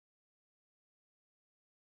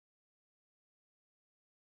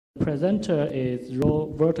presenter is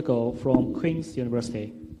Roel Vertegaal from Queen's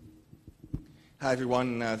University. Hi,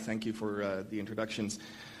 everyone. Thank you for the introductions.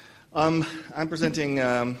 I'm presenting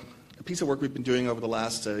a piece of work we've been doing over the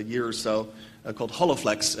last year or so called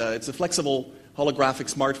HoloFlex. It's a flexible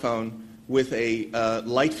holographic smartphone with a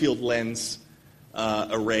light field lens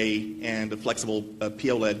array and a flexible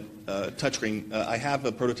P-OLED touchscreen. I have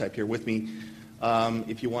a prototype here with me.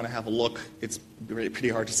 If you want to have a look, it's pretty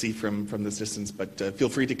hard to see from this distance, but feel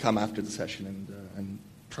free to come after the session and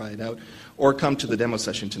try it out, or come to the demo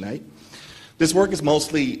session tonight. This work is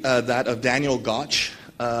mostly that of Daniel Gotsch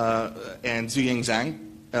and Zhang,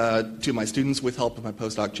 two of my students, with help of my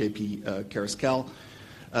postdoc, JP Carrascal.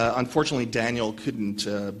 Unfortunately, Daniel couldn't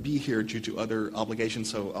be here due to other obligations,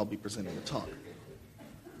 so I'll be presenting the talk.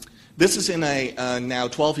 This is in a now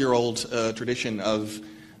 12-year-old tradition of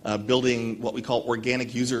building what we call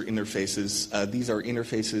organic user interfaces. These are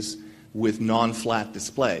interfaces with non-flat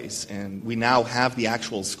displays, and we now have the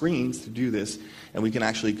actual screens to do this, and we can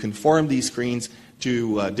actually conform these screens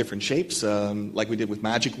to different shapes, like we did with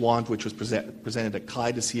Magic Wand, which was presented at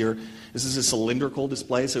CHI this year. This is a cylindrical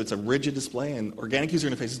display, so it's a rigid display, and organic user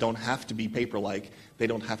interfaces don't have to be paper-like. They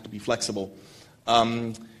don't have to be flexible.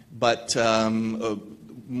 In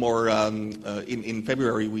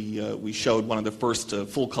February, we showed one of the first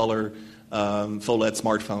full-color OLED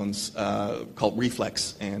smartphones called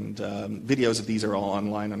Reflex, and videos of these are all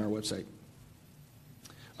online on our website.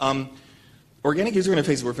 Organic user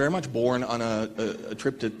interfaces were very much born on a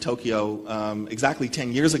trip to Tokyo exactly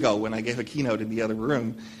 10 years ago when I gave a keynote in the other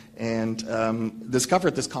room and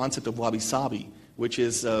discovered this concept of wabi-sabi, which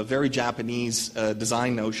is a very Japanese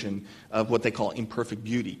design notion of what they call imperfect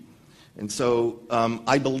beauty. And so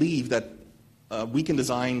I believe that we can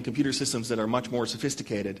design computer systems that are much more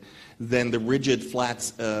sophisticated than the rigid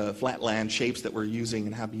flatland shapes that we're using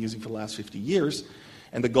and have been using for the last 50 years.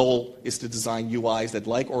 And the goal is to design UIs that,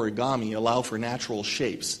 like origami, allow for natural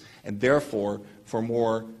shapes and therefore for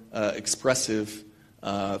more expressive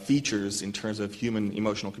features in terms of human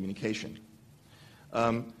emotional communication.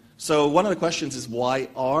 So one of the questions is, why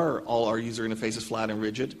are all our user interfaces flat and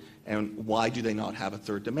rigid, and why do they not have a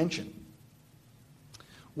third dimension?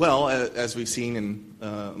 Well, as we've seen in,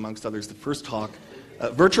 amongst others, the first talk,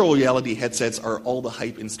 virtual reality headsets are all the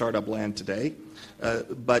hype in startup land today.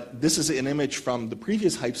 But this is an image from the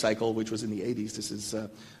previous hype cycle, which was in the 80s. This is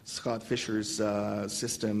Scott Fisher's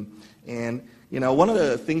system. And one of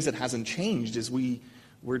the things that hasn't changed is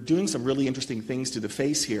we're doing some really interesting things to the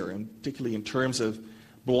face here, and particularly in terms of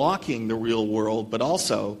blocking the real world, but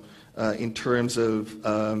also in terms of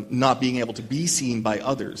not being able to be seen by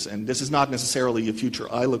others. And this is not necessarily a future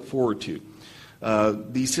I look forward to.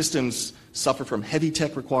 These systems suffer from heavy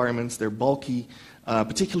tech requirements. They're bulky,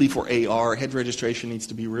 particularly for AR. Head registration needs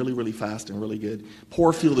to be really, really fast and really good.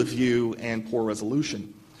 Poor field of view and poor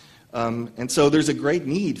resolution. And so there's a great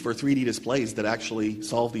need for 3D displays that actually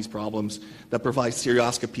solve these problems, that provide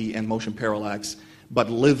stereoscopy and motion parallax, but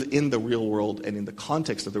live in the real world and in the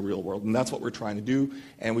context of the real world. And that's what we're trying to do,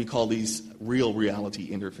 and we call these real reality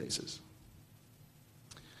interfaces.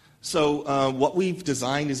 So what we've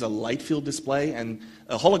designed is a light field display, and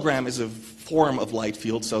a hologram is a form of light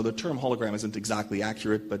field, so the term hologram isn't exactly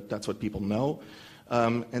accurate, but that's what people know.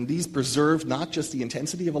 And these preserve not just the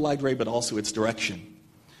intensity of a light ray, but also its direction.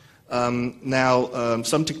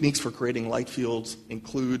 Some techniques for creating light fields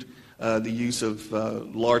include the use of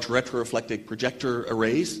large retroreflective projector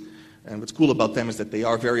arrays. And what's cool about them is that they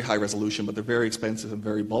are very high resolution, but they're very expensive and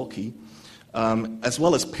very bulky. As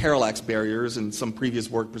well as parallax barriers, and some previous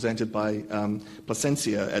work presented by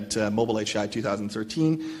Plasencia at Mobile HI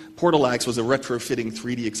 2013. Parallax was a retrofitting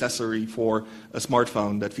 3D accessory for a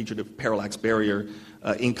smartphone that featured a parallax barrier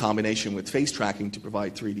in combination with face tracking to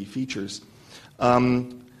provide 3D features.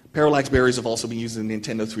 Parallax barriers have also been used in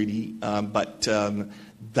Nintendo 3D, but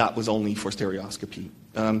that was only for stereoscopy.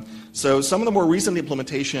 So some of the more recent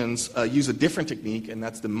implementations use a different technique, and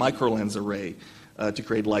that's the microlens array to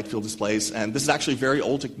create light field displays. And this is actually a very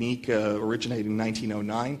old technique, originated in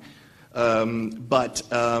 1909, but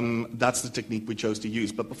that's the technique we chose to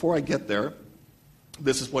use. But before I get there,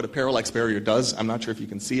 this is what a parallax barrier does. I'm not sure if you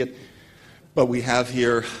can see it, but we have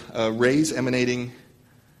here rays emanating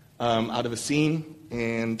out of a scene,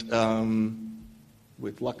 and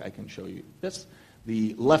with luck I can show you this.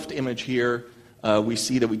 The left image here, we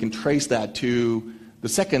see that we can trace that to the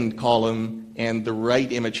second column, and the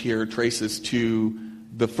right image here traces to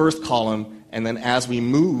the first column, and then as we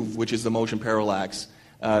move, which is the motion parallax,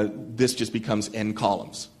 this just becomes n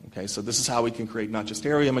columns. Okay, so this is how we can create not just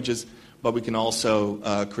stereo images, but we can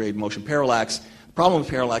also create motion parallax. The problem with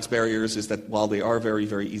parallax barriers is that while they are very,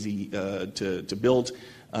 very easy to build,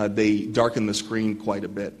 they darken the screen quite a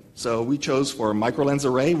bit. So we chose for a microlens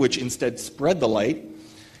array, which instead spread the light.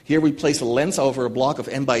 Here we place a lens over a block of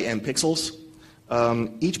n by n pixels.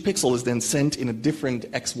 Each pixel is then sent in a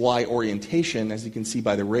different XY orientation, as you can see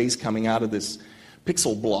by the rays coming out of this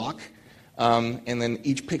pixel block. And then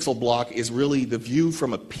each pixel block is really the view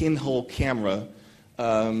from a pinhole camera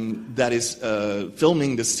that is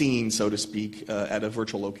filming the scene, so to speak, at a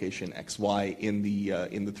virtual location XY in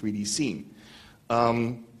the 3D scene.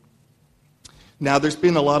 Now, there's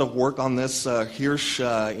been a lot of work on this. Hirsch,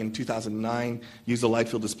 in 2009, used a light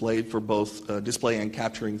field display for both display and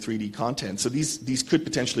capturing 3D content. So these could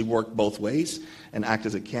potentially work both ways and act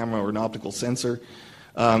as a camera or an optical sensor.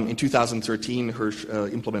 In 2013, Hirsch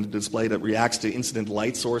implemented a display that reacts to incident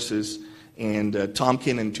light sources, and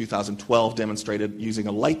Tomkin in 2012 demonstrated using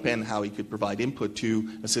a light pen how he could provide input to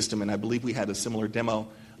a system, and I believe we had a similar demo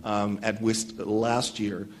at UIST last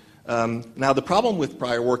year. Now, the problem with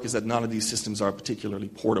prior work is that none of these systems are particularly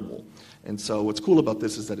portable. And so what's cool about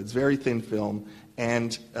this is that it's very thin film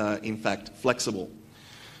and, in fact, flexible.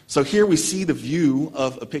 So here we see the view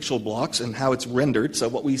of a pixel blocks and how it's rendered. So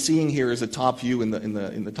what we're seeing here is a top view. In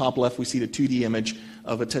the top left, we see the 2D image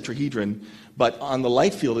of a tetrahedron. But on the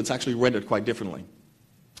light field, it's actually rendered quite differently.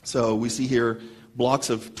 So we see here blocks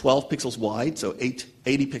of 12 pixels wide, so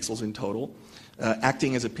 80 pixels in total,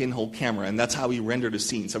 acting as a pinhole camera, and that's how we rendered a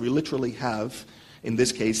scene. So we literally have, in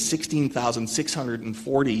this case,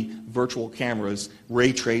 16,640 virtual cameras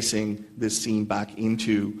ray tracing this scene back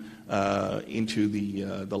into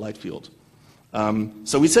the light field.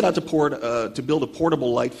 So we set out to build a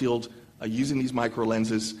portable light field using these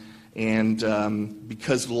microlenses, and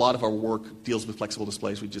because a lot of our work deals with flexible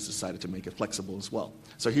displays, we just decided to make it flexible as well.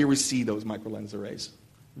 So here we see those microlens arrays,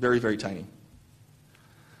 very, very tiny.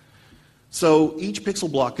 So each pixel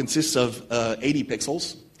block consists of 80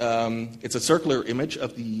 pixels. It's a circular image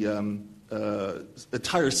of the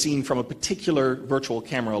entire scene from a particular virtual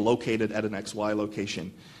camera located at an XY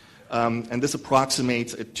location. And this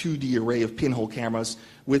approximates a 2D array of pinhole cameras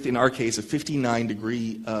with, in our case, a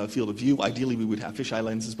 59-degree field of view. Ideally, we would have fisheye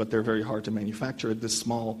lenses, but they're very hard to manufacture at this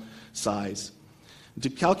small size. To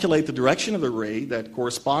calculate the direction of the ray that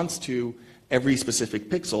corresponds to every specific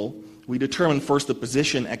pixel, we determine first the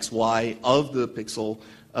position XY of the pixel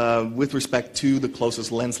with respect to the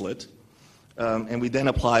closest lenslet. And we then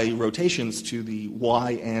apply rotations to the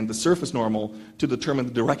Y and the surface normal to determine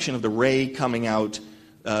the direction of the ray coming out,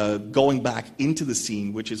 going back into the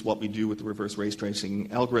scene, which is what we do with the reverse ray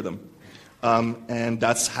tracing algorithm. And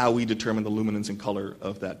that's how we determine the luminance and color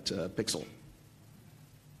of that pixel.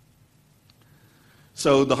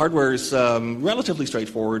 So the hardware is relatively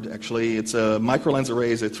straightforward, actually. It's a microlens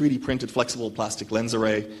array, is a 3D printed flexible plastic lens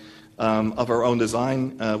array of our own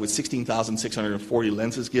design with 16,640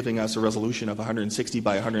 lenses, giving us a resolution of 160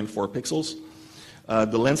 by 104 pixels.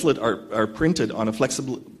 The lenslet are printed on a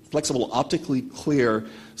flexible optically clear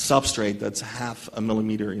substrate that's 0.5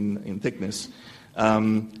 millimeter in thickness,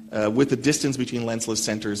 with a distance between lensless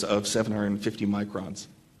centers of 750 microns.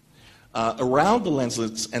 Around the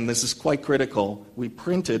lenslets, and this is quite critical, we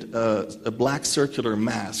printed a black circular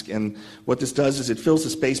mask, and what this does is it fills the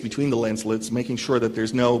space between the lenslets, making sure that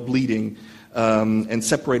there's no bleeding and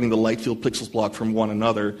separating the light field pixels block from one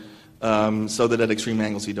another so that at extreme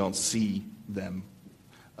angles you don't see them.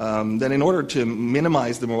 Then in order to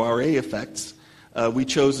minimize the moiré effects, we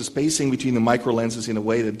chose the spacing between the microlenses in a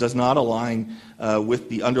way that does not align with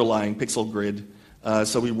the underlying pixel grid,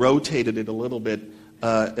 so we rotated it a little bit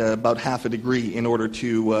about 0.5 degree in order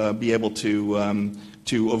to be able to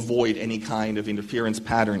avoid any kind of interference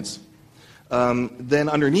patterns. Then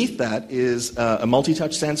underneath that is a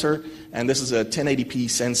multi-touch sensor, and this is a 1080p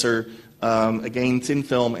sensor, again thin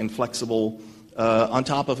film and flexible, on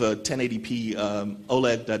top of a 1080p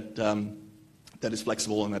OLED that is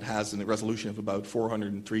flexible and that has a resolution of about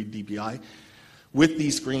 403 dpi. With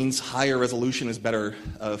these screens, higher resolution is better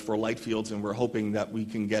for light fields, and we're hoping that we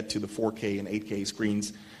can get to the 4K and 8K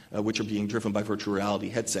screens, which are being driven by virtual reality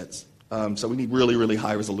headsets. So we need really, really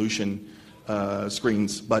high resolution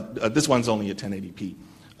screens, but this one's only at 1080p.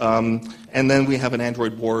 And then we have an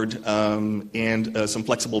Android board and some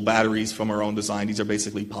flexible batteries from our own design. These are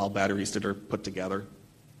basically PAL batteries that are put together.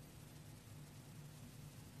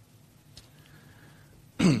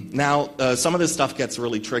 Now, some of this stuff gets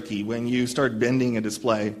really tricky. When you start bending a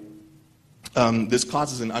display, this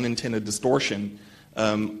causes an unintended distortion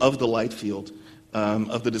of the light field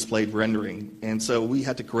of the displayed rendering. And so we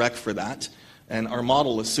had to correct for that. And our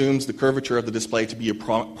model assumes the curvature of the display to be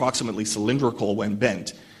approximately cylindrical when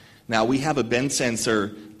bent. Now, we have a bend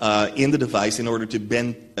sensor in the device in order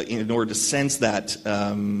to sense that,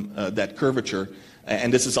 that curvature.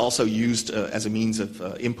 And this is also used as a means of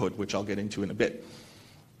input, which I'll get into in a bit.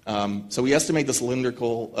 So we estimate the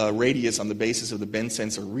cylindrical radius on the basis of the bend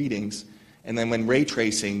sensor readings, and then when ray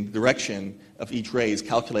tracing, the direction of each ray is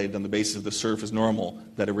calculated on the basis of the surface normal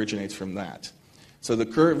that originates from that. So the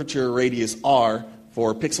curvature radius R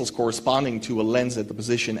for pixels corresponding to a lens at the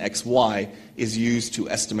position XY is used to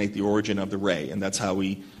estimate the origin of the ray, and that's how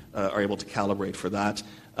we are able to calibrate for that.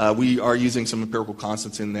 We are using some empirical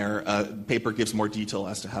constants in there. The paper gives more detail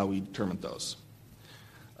as to how we determined those.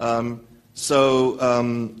 We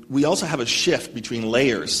also have a shift between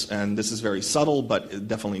layers, and this is very subtle but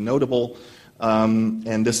definitely notable,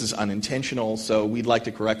 and this is unintentional, so we'd like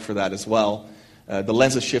to correct for that as well. The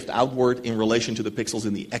lenses shift outward in relation to the pixels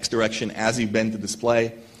in the x direction as you bend the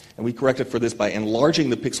display, and we corrected for this by enlarging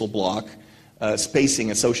the pixel block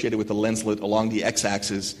spacing associated with the lenslet along the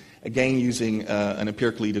x-axis, again using an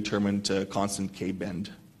empirically determined constant k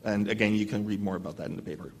bend. And again, you can read more about that in the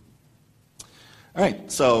paper. All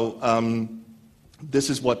right, so this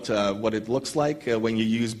is what it looks like when you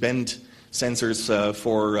use bend sensors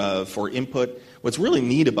for input. What's really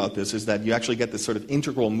neat about this is that you actually get this sort of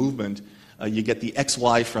integral movement. You get the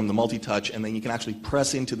XY from the multi-touch, and then you can actually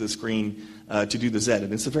press into the screen to do the Z.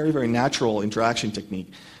 And it's a very, very natural interaction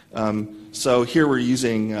technique. So here we're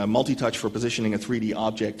using multi-touch for positioning a 3D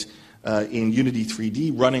object in Unity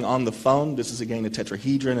 3D running on the phone. This is again a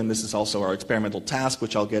tetrahedron, and this is also our experimental task,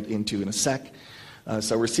 which I'll get into in a sec.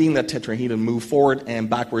 So we're seeing that tetrahedron move forward and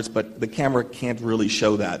backwards, but the camera can't really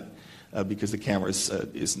show that because the camera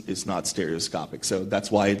is not stereoscopic. So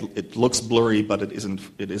that's why it looks blurry, but it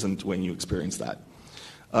isn't when you experience that.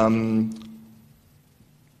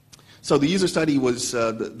 So the user study was,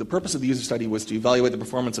 the purpose of the user study was to evaluate the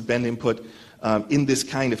performance of bend input in this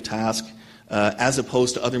kind of task as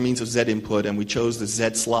opposed to other means of Z input, and we chose the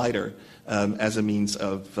Z slider as a means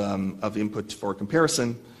of input for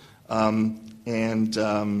comparison.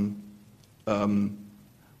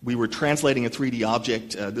 We were translating a 3D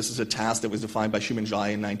object. This is a task that was defined by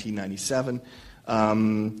Zhang in 1997.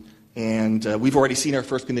 We've already seen our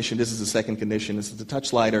first condition. This is the second condition. This is the touch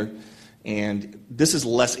slider. And this is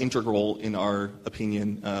less integral in our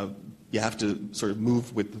opinion. You have to sort of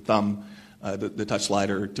move with the thumb, the touch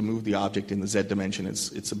slider, to move the object in the Z dimension.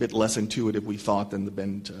 It's a bit less intuitive, we thought, than the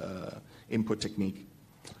bend input technique.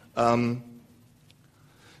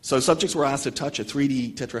 So subjects were asked to touch a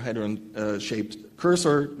 3D tetrahedron-shaped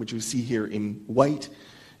cursor, which we see here in white,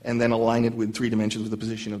 and then align it with 3 dimensions with the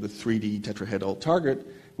position of the 3D tetrahedral target,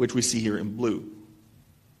 which we see here in blue.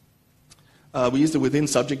 We used a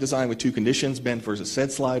within-subject design with 2 conditions, bend versus Z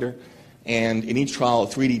slider, and in each trial a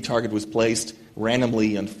 3D target was placed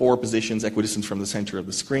randomly on 4 positions equidistant from the center of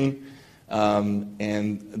the screen,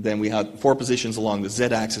 and then we had 4 positions along the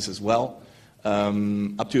Z-axis as well,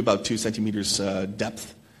 up to about 2 centimeters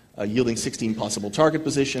depth, yielding 16 possible target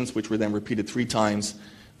positions, which were then repeated 3 times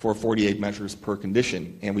for 48 measures per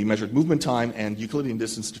condition. And we measured movement time and Euclidean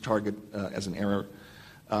distance to target as an error.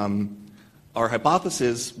 Our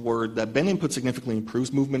hypotheses were that bend input significantly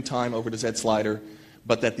improves movement time over the Z slider,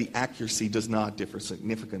 but that the accuracy does not differ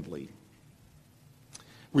significantly.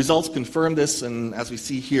 Results confirm this, and as we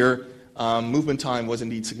see here, movement time was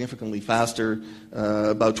indeed significantly faster,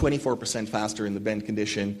 about 24% faster in the bend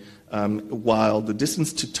condition, while the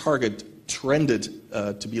distance to target trended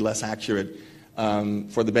to be less accurate.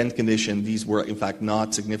 For the bend condition, these were in fact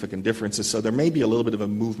not significant differences, so there may be a little bit of a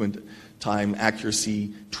movement time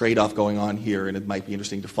accuracy trade-off going on here, and it might be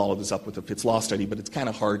interesting to follow this up with a Fitts law study, but it's kind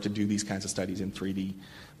of hard to do these kinds of studies in 3D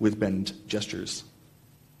with bend gestures.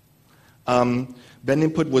 Bend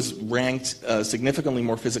input was ranked significantly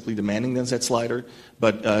more physically demanding than Z slider,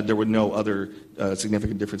 but there were no other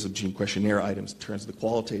significant differences between questionnaire items in terms of the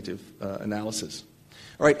qualitative analysis.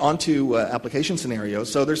 All right, on to application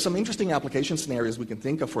scenarios. So there's some interesting application scenarios we can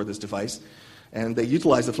think of for this device, and they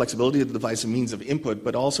utilize the flexibility of the device as a means of input,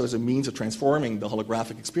 but also as a means of transforming the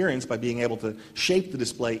holographic experience by being able to shape the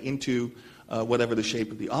display into whatever the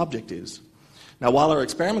shape of the object is. Now, while our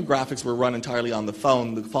experiment graphics were run entirely on the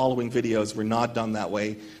phone, the following videos were not done that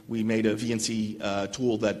way. We made a VNC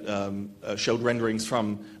tool that showed renderings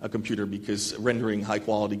from a computer because rendering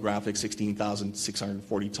high-quality graphics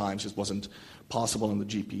 16,640 times just wasn't possible on the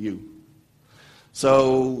GPU.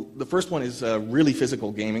 So the first one is really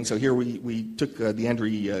physical gaming. So here we took the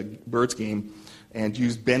Angry Birds game and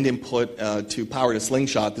used bend input to power the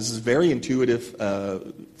slingshot. This is a very intuitive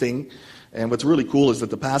thing. And what's really cool is that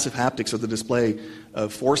the passive haptics of the display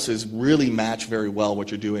forces really match very well what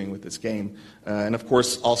you're doing with this game. And of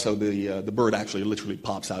course, also the bird actually literally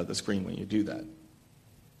pops out of the screen when you do that.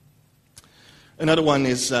 Another one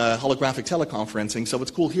is holographic teleconferencing. So what's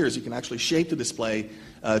cool here is you can actually shape the display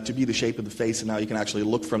to be the shape of the face, and now you can actually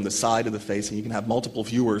look from the side of the face, and you can have multiple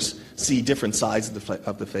viewers see different sides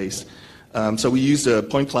of the face. So we used a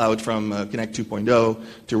point cloud from Connect 2.0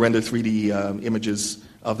 to render 3D images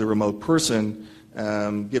of the remote person,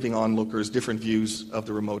 giving onlookers different views of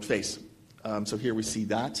the remote face. So here we see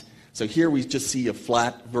that. So here we just see a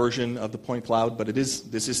flat version of the point cloud, but this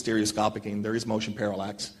is stereoscopic, and there is motion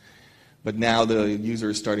parallax. But now the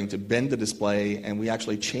user is starting to bend the display, and we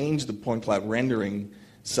actually changed the point cloud rendering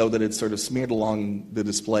so that it's sort of smeared along the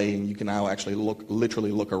display, and you can now actually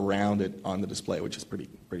literally look around it on the display, which is pretty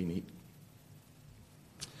neat.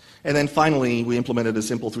 And then finally, we implemented a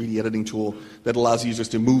simple 3D editing tool that allows users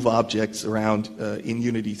to move objects around in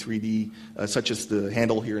Unity 3D, such as the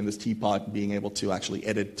handle here in this teapot, being able to actually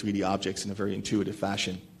edit 3D objects in a very intuitive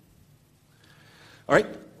fashion. All right.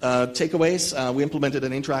 Takeaways, we implemented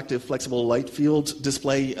an interactive flexible light field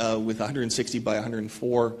display with 160 by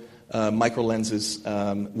 104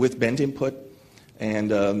 microlenses with bend input. And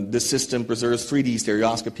this system preserves 3D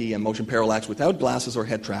stereoscopy and motion parallax without glasses or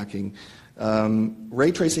head tracking.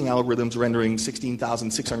 Ray tracing algorithms rendering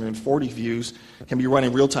 16,640 views can be run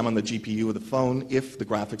in real time on the GPU of the phone if the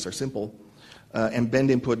graphics are simple. And bend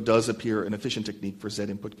input does appear an efficient technique for Z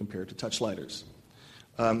input compared to touch sliders.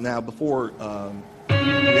 Now, before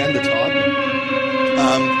we end the talk,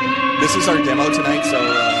 this is our demo tonight, so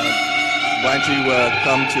why don't you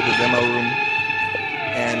come to the demo room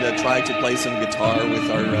and try to play some guitar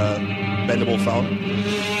with our bendable phone.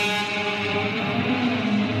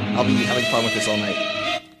 I'll be having fun with this all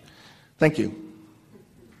night. Thank you.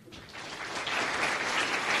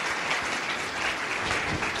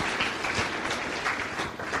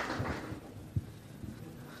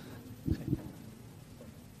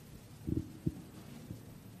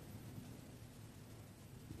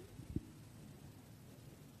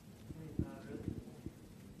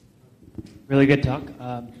 Really good talk.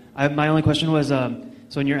 My only question was,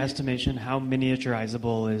 so in your estimation, how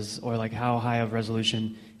miniaturizable is, or like how high of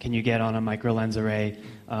resolution can you get on a microlens array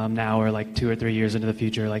now, or like 2 or 3 years into the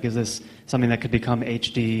future? Like, is this something that could become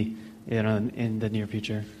HD, in the near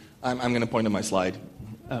future? I'm going to point to my slide.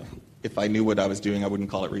 Oh. If I knew what I was doing, I wouldn't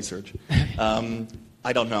call it research. I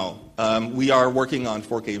don't know. We are working on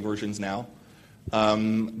 4K versions now.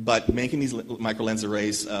 But making these microlens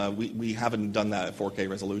arrays, we haven't done that at 4K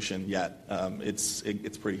resolution yet.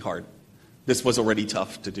 It's pretty hard. This was already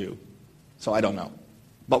tough to do. So I don't know.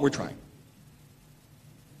 But we're trying.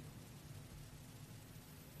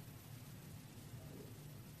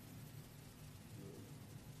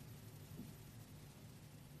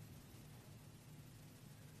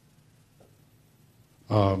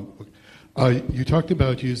 You talked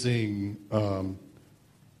about using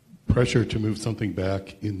pressure to move something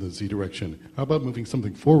back in the Z direction. How about moving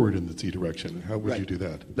something forward in the Z direction? How would you do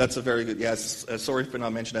that? That's a very good, yes. Sorry for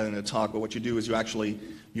not mentioning that in the talk, but what you do is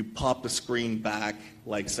you pop the screen back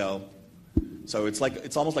like so. So it's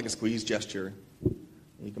almost like a squeeze gesture.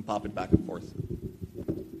 And you can pop it back and forth.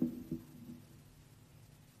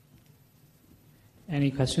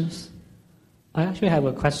 Any questions? I actually have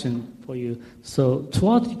a question for you. So to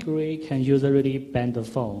what degree can user really bend the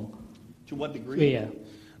phone? To what degree? Yeah.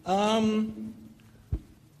 Like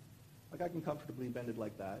I can comfortably bend it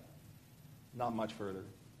like that. Not much further.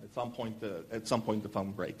 At some point the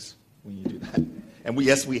phone breaks when you do that. And we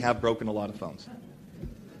have broken a lot of phones.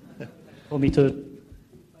 For me to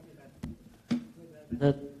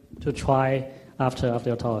try after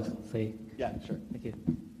your talk, see. Yeah, sure. Thank you.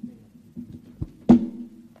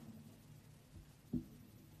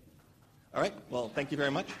 All right. Well, thank you very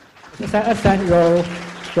much. Thank Roel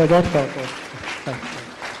for